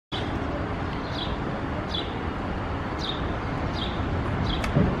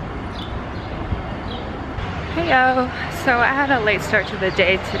Heyo. So I had a late start to the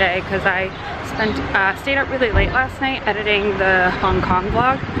day today because I stayed up really late last night editing the Hong Kong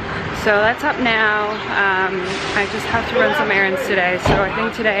vlog. So that's up now. I just have to run some errands today. So I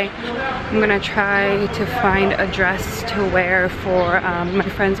think today I'm gonna try to find a dress to wear for my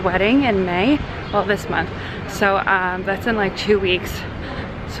friend's wedding in May. Well, this month. So that's in like 2 weeks.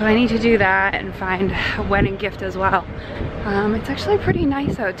 So I need to do that and find a wedding gift as well. It's actually pretty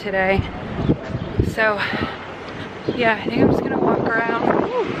nice out today. So yeah, I think I'm just gonna walk around.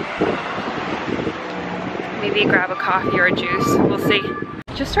 Maybe grab a coffee or a juice, we'll see.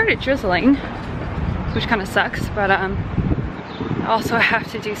 Just started drizzling, which kind of sucks, but I also have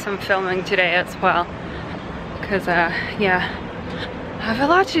to do some filming today as well. Cause yeah, I have a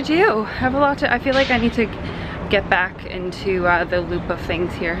lot to do. I feel like I need to get back into the loop of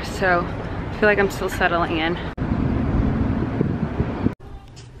things here. So I feel like I'm still settling in.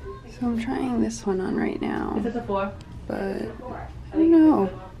 So I'm trying this one on right now, but I don't know.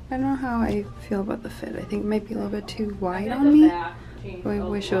 I don't know how I feel about the fit. I think it might be a little bit too wide on me. I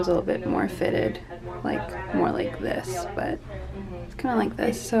wish it was a little bit more fitted, like more like this, but it's kind of like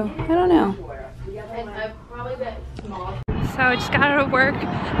this, so I don't know. So I just got out of work,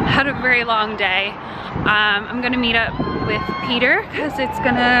 had a very long day. I'm gonna meet up with Peter because it's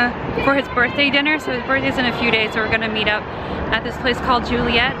for his birthday dinner. So his birthday's in a few days, so we're gonna meet up at this place called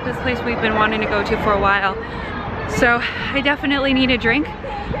Juliet, this place we've been wanting to go to for a while. So I definitely need a drink,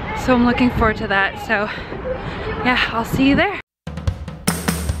 so I'm looking forward to that. So yeah, I'll see you there.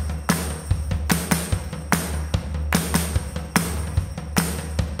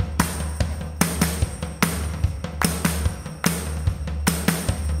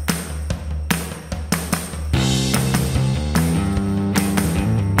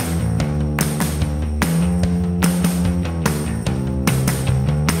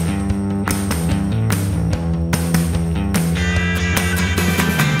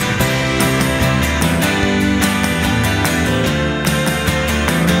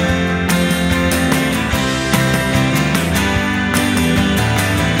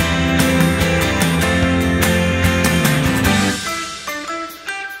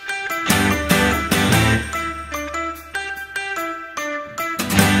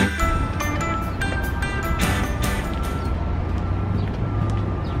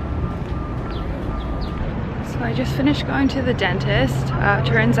 I just finished going to the dentist.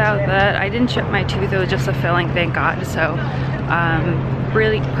 Turns out that I didn't chip my tooth, it was just a filling, thank God. So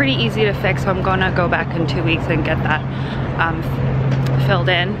really pretty easy to fix, so I'm gonna go back in 2 weeks and get that filled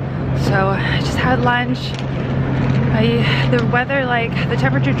in. So I just had lunch. The weather, like the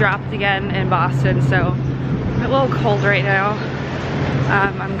temperature dropped again in Boston, so I'm a little cold right now.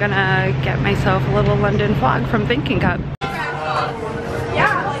 I'm gonna get myself a little London fog from Thinking Cup.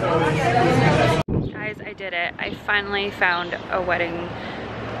 I did it. I finally found a wedding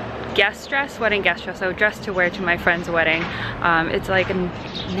guest dress, so a dress to wear to my friend's wedding. It's like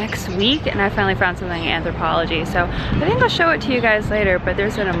next week, and I finally found something in Anthropologie. So I think I'll show it to you guys later, but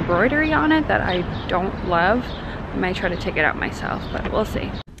there's an embroidery on it that I don't love. I might try to take it out myself, but we'll see.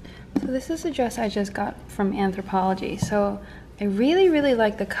 So this is a dress I just got from Anthropologie. So I really, really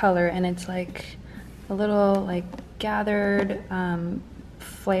like the color, and it's like a little like gathered,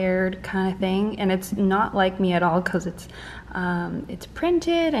 flared kind of thing, and it's not like me at all because it's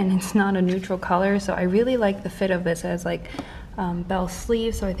printed and it's not a neutral color. So I really like the fit of this as like bell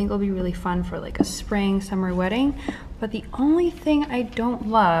sleeves, so I think it'll be really fun for like a spring summer wedding. But the only thing I don't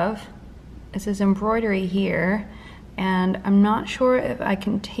love is this embroidery here, and I'm not sure if I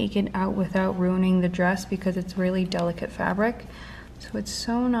can take it out without ruining the dress because it's really delicate fabric. So it's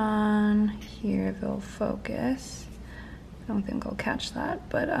sewn on here, if it'll focus. I don't think I'll catch that,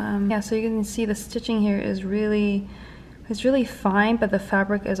 but yeah, so you can see the stitching here is really fine, but the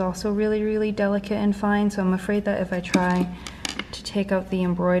fabric is also really, really delicate and fine. So I'm afraid that if I try to take out the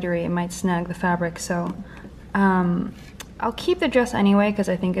embroidery, it might snag the fabric. So I'll keep the dress anyway because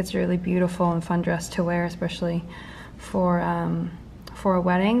I think it's a really beautiful and fun dress to wear, especially for a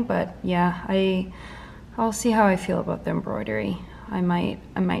wedding. But yeah, I'll see how I feel about the embroidery. I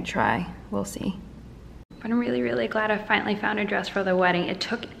might try. We'll see. But I'm really, really glad I finally found a dress for the wedding. It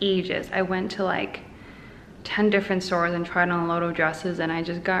took ages. I went to like 10 different stores and tried on a load of dresses, and I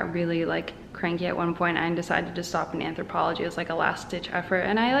just got really like cranky at one point. I decided to stop in Anthropologie. It was like a last ditch effort,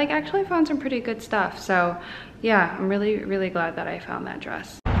 and I like actually found some pretty good stuff. So yeah, I'm really, really glad that I found that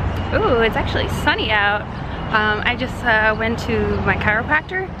dress. Ooh, it's actually sunny out. I just went to my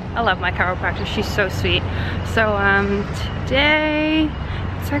chiropractor. I love my chiropractor, she's so sweet. So today,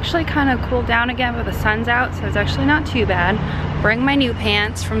 it's actually kind of cooled down again, but the sun's out, so it's actually not too bad. Wearing my new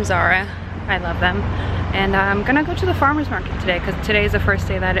pants from Zara. I love them. And I'm gonna go to the farmer's market today because today is the first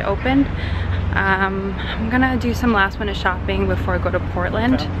day that it opened. I'm gonna do some last minute shopping before I go to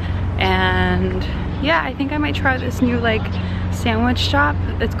Portland. And yeah, I think I might try this new like sandwich shop.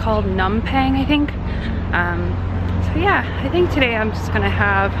 It's called Numpang, I think. So yeah, I think today I'm just gonna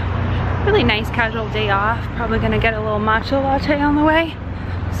have a really nice casual day off. Probably gonna get a little matcha latte on the way.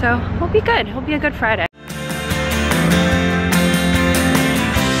 So it'll be good. It'll be a good Friday.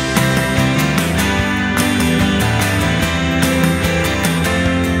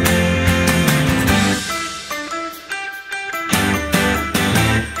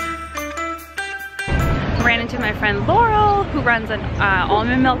 Ran into my friend Laurel, who runs an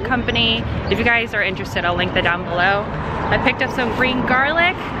almond milk company. If you guys are interested, I'll link that down below. I picked up some green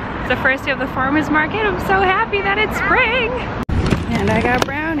garlic. It's the first day of the farmer's market. I'm so happy that it's spring. And I got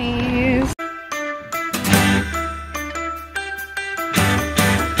brownies.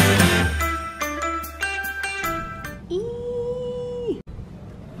 Eee.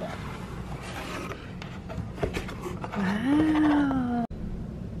 Wow.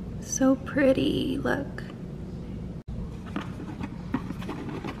 So pretty, look.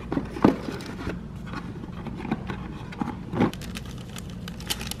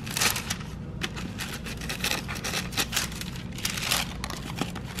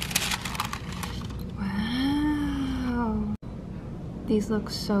 Wow. These look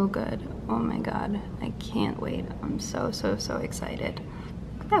so good. Oh my god, I can't wait. I'm so excited.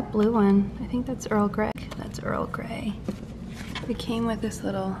 Look at that blue one. I think that's Earl Grey. That's Earl Grey. It came with this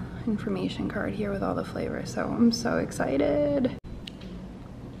little information card here with all the flavors, so I'm so excited.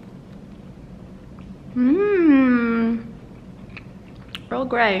 Mmm. Earl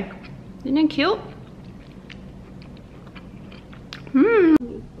Grey. Isn't it cute? Mmm.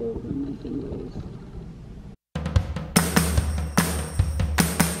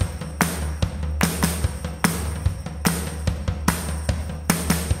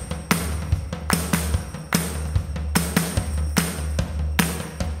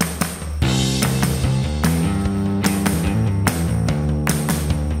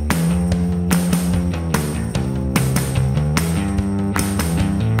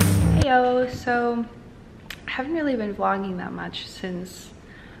 So I haven't really been vlogging that much since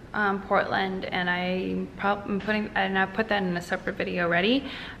Portland, and I put that in a separate video already.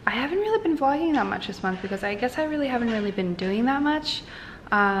 I haven't really been vlogging that much this month because I guess I really haven't really been doing that much.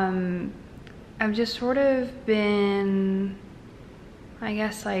 I've just sort of been, I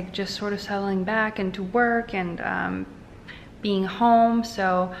guess, like just sort of settling back into work and being home.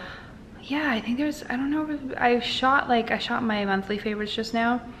 So yeah, I think there's, I don't know, I shot my monthly favorites just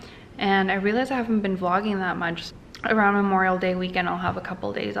now. And I realized I haven't been vlogging that much. Around Memorial Day weekend, I'll have a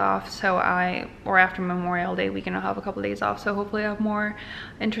couple days off. Or after Memorial Day weekend, I'll have a couple days off. So hopefully I have more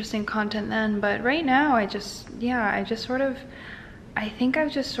interesting content then. But right now, I think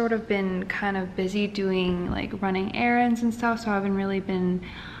I've just sort of been kind of busy doing like running errands and stuff. So I haven't really been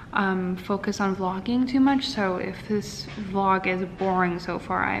focused on vlogging too much. So if this vlog is boring so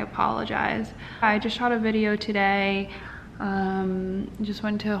far, I apologize. I just shot a video today. Just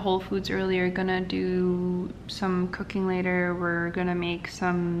went to Whole Foods earlier, gonna do some cooking later. We're gonna make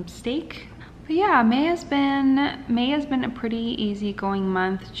some steak. But yeah, May has been a pretty easygoing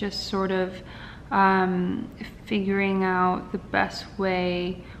month, just sort of figuring out the best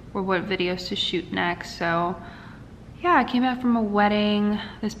way or what videos to shoot next. So yeah, I came back from a wedding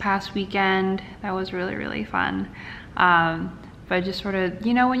this past weekend. That was really fun. But just sort of,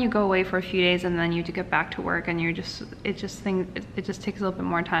 you know, when you go away for a few days and then you have to get back to work and it just takes a little bit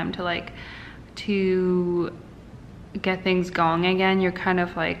more time to get things going again. You're kind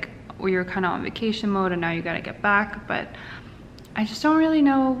of like, or you're kind of on vacation mode and now you gotta get back. But I just don't really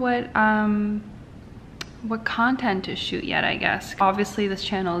know what content to shoot yet, I guess. Obviously this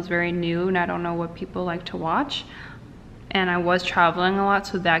channel is very new and I don't know what people like to watch. And I was traveling a lot,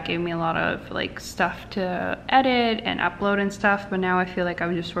 so that gave me a lot of like stuff to edit and upload and stuff. But now I feel like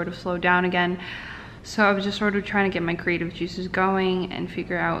I've just sort of slowed down again. So I was just sort of trying to get my creative juices going and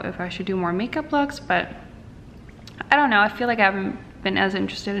figure out if I should do more makeup looks. But I don't know, I feel like I haven't been as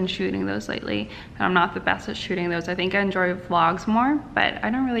interested in shooting those lately. And I'm not the best at shooting those. I think I enjoy vlogs more, but I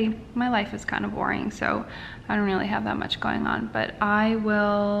don't really, my life is kind of boring. So I don't really have that much going on. But I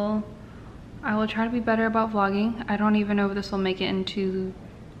will try to be better about vlogging. I don't even know if this will make it into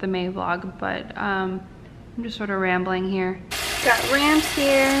the May vlog, but I'm just sort of rambling here. Got ramps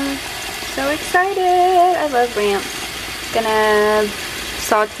here. So excited. I love ramps. Gonna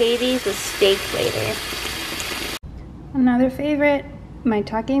saute these with steak later. Another favorite,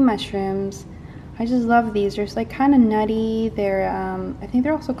 maitake mushrooms. I just love these. They're just like kind of nutty. They're I think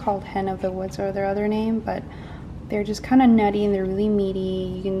they're also called hen of the woods or their other name, but they're just kind of nutty and they're really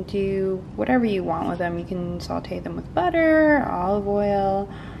meaty. You can do whatever you want with them. You can saute them with butter, olive oil.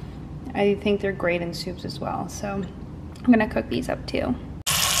 I think they're great in soups as well. So I'm gonna cook these up too.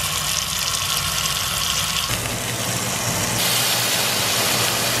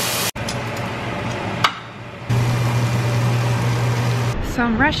 So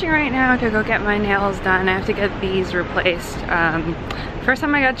I'm rushing right now to go get my nails done. I have to get these replaced. First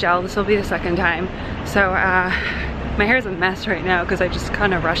time I got gel, this will be the second time. So my hair is a mess right now because I just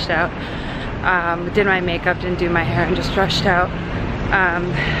kind of rushed out. Did my makeup, didn't do my hair, and just rushed out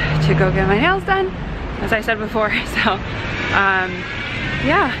to go get my nails done, as I said before. So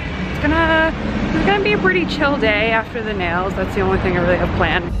yeah, it's gonna be a pretty chill day after the nails. That's the only thing I really have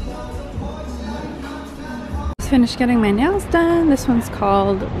planned. Finished getting my nails done. This one's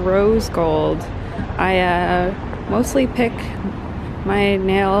called Rose Gold. I mostly pick my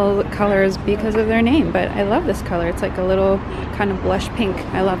nail colors because of their name, but I love this color. It's like a little kind of blush pink.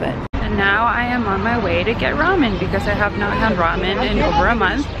 I love it. And now I am on my way to get ramen because I have not had ramen in over a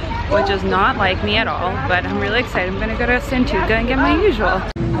month, which is not like me at all, but I'm really excited. I'm gonna go to Sentuka and get my usual.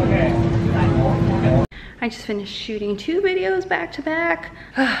 I just finished shooting 2 videos back to back.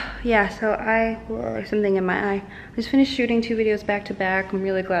 Yeah, so something in my eye. I just finished shooting 2 videos back to back. I'm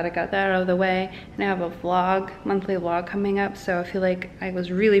really glad I got that out of the way. And I have a vlog, monthly vlog coming up, so I feel like I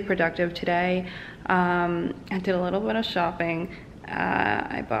was really productive today. I did a little bit of shopping.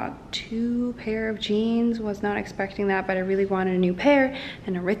 I bought 2 pair of jeans, was not expecting that, but I really wanted a new pair,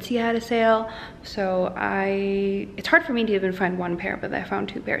 and Aritzia had a sale, so it's hard for me to even find 1 pair, but I found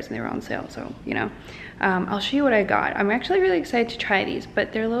 2 pairs and they were on sale, so you know. I'll show you what I got. I'm actually really excited to try these,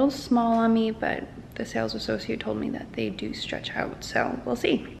 but they're a little small on me, but the sales associate told me that they do stretch out, so we'll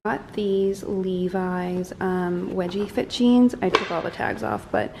see. I got these Levi's wedgie fit jeans. I took all the tags off,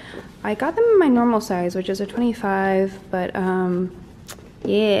 but I got them in my normal size, which is a 25, but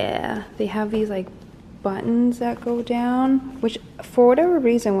yeah, they have these like buttons that go down, which for whatever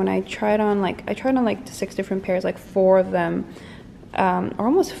reason, when I tried on like 6 different pairs, like 4 of them, or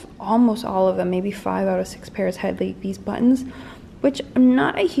almost all of them, maybe 5 out of 6 pairs had like these buttons, which I'm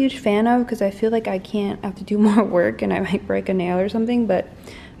not a huge fan of because I feel like I can't have to do more work and I might break a nail or something, but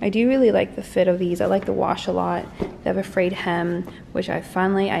I do really like the fit of these. I like the wash a lot. They have a frayed hem, which I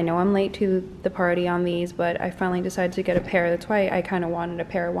know I'm late to the party on these, but I finally decided to get a pair. That's why I kind of wanted a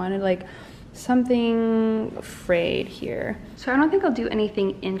pair. I wanted like something frayed here. So I don't think I'll do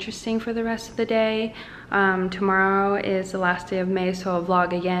anything interesting for the rest of the day. Tomorrow is the last day of May, so I'll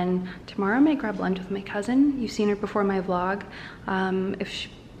vlog again. Tomorrow I may grab lunch with my cousin. You've seen her before my vlog.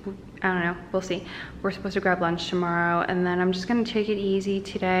 I don't know, we'll see. We're supposed to grab lunch tomorrow, and then I'm just gonna take it easy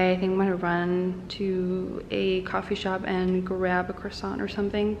today. I think I'm gonna run to a coffee shop and grab a croissant or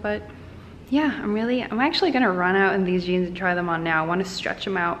something, but yeah, I'm actually gonna run out in these jeans and try them on now. I wanna stretch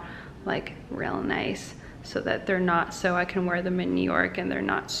them out like real nice so that they're not, so I can wear them in New York and they're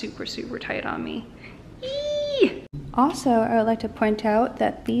not super, super tight on me. Eee! Also, I would like to point out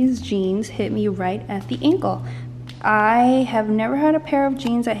that these jeans hit me right at the ankle. I have never had a pair of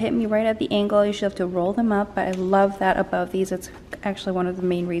jeans that hit me right at the ankle. You should have to roll them up, but I love that above these. It's actually one of the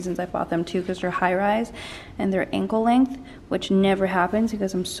main reasons I bought them too, because they're high rise and they're ankle length, which never happens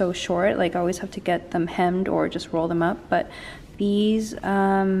because I'm so short. Like I always have to get them hemmed or just roll them up. But these,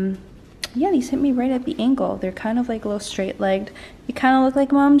 yeah, these hit me right at the ankle. They're kind of like a little straight legged. They kind of look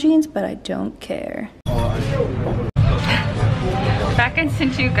like mom jeans, but I don't care. Back in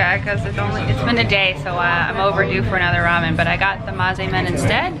Sentuka because it's been a day, so I'm overdue for another ramen, but I got the mazemen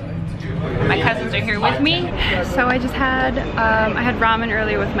instead. My cousins are here with me, so I had ramen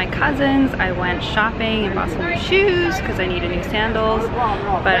earlier with my cousins. I went shopping and bought some new shoes because I needed new sandals,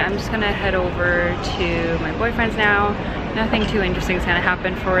 but I'm just gonna head over to my boyfriend's now. Nothing too interesting is gonna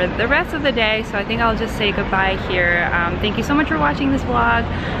happen for the rest of the day, so I think I'll just say goodbye here. Thank you so much for watching this vlog.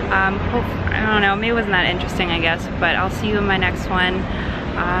 I don't know, maybe it wasn't that interesting, I guess, but I'll see you in my next one.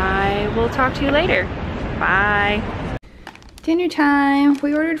 I will talk to you later. Bye. Dinner time.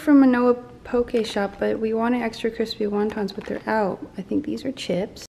 We ordered from Manoa Poke Shop, but we wanted extra crispy wontons, but they're out. I think these are chips.